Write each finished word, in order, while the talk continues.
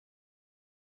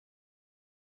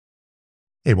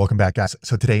Hey, welcome back, guys.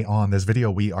 So today on this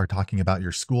video, we are talking about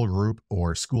your school group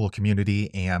or school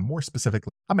community. And more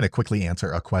specifically, I'm going to quickly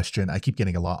answer a question I keep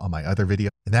getting a lot on my other video.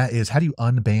 And that is, how do you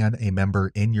unban a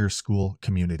member in your school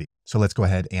community? So let's go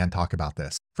ahead and talk about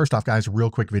this. First off, guys, real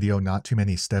quick video, not too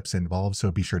many steps involved,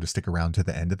 so be sure to stick around to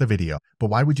the end of the video. But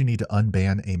why would you need to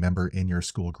unban a member in your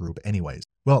school group anyways?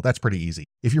 Well, that's pretty easy.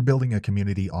 If you're building a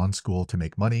community on Skool to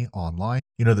make money online,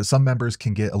 you know that some members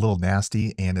can get a little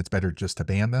nasty and it's better just to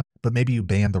ban them, but maybe you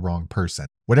ban the wrong person.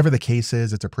 Whatever the case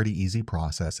is, it's a pretty easy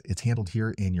process. It's handled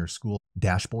here in your school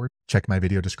dashboard. Check my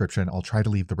video description. I'll try to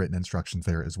leave the written instructions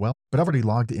there as well. But I've already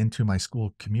logged into my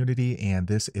school community and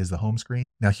this is the home screen.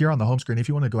 Now here on the home screen, if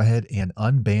you want to go ahead and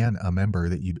unban a member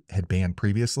that you had banned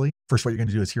previously, first what you're going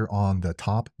to do is here on the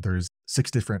top, there's 6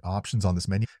 different options on this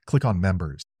menu. Click on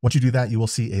members. Once you do that, you will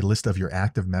see a list of your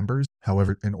active members.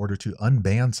 However, in order to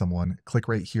unban someone, click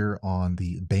right here on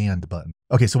the banned button.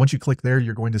 Okay, so once you click there,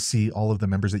 you're going to see all of the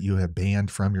members that you have banned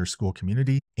from your school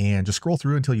community, and just scroll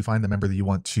through until you find the member that you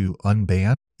want to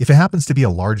unban. If it happens to be a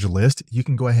large list, you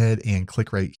can go ahead and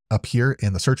click right up here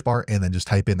in the search bar and then just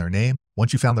type in their name.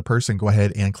 Once you found the person, go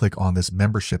ahead and click on this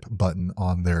membership button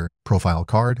on their profile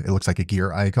card. It looks like a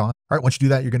gear icon. All right, once you do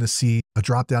that, you're going to see a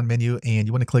drop-down menu and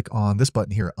you want to click on this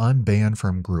button here, unban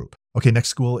from group. Okay,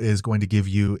 next Skool is going to give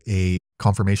you a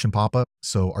confirmation pop-up.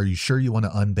 So are you sure you want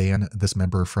to unban this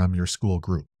member from your school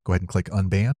group? Go ahead and click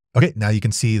unban. Okay, now you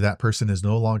can see that person is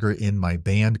no longer in my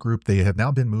banned group. They have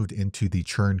now been moved into the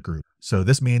churned group. So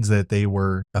this means that they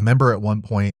were a member at one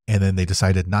point and then they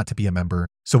decided not to be a member.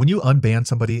 So when you unban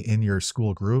somebody in your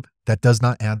school group, that does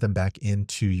not add them back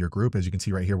into your group. As you can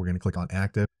see right here, we're going to click on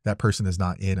active. That person is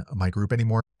not in my group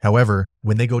anymore. However,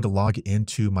 when they go to log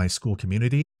into my school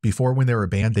community, before when they were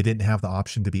banned, they didn't have the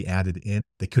option to be added in.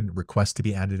 They couldn't request to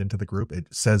be added into the group. It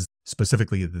says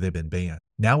specifically that they've been banned.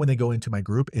 Now, when they go into my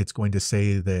group, it's going to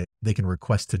say that they can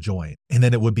request to join. And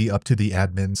then it would be up to the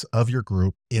admins of your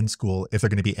group in Skool if they're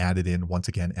going to be added in once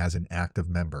again as an active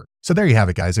member. So there you have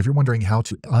it, guys. If you're wondering how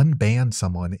to unban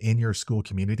someone in your school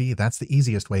community, that's the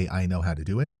easiest way I know how to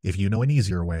do it. If you know an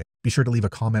easier way, be sure to leave a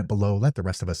comment below. Let the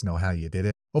rest of us know how you did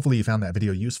it. Hopefully you found that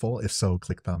video useful. If so,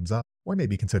 click thumbs up or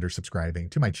maybe consider subscribing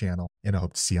to my channel, and I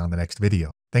hope to see you on the next video.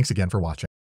 Thanks again for watching.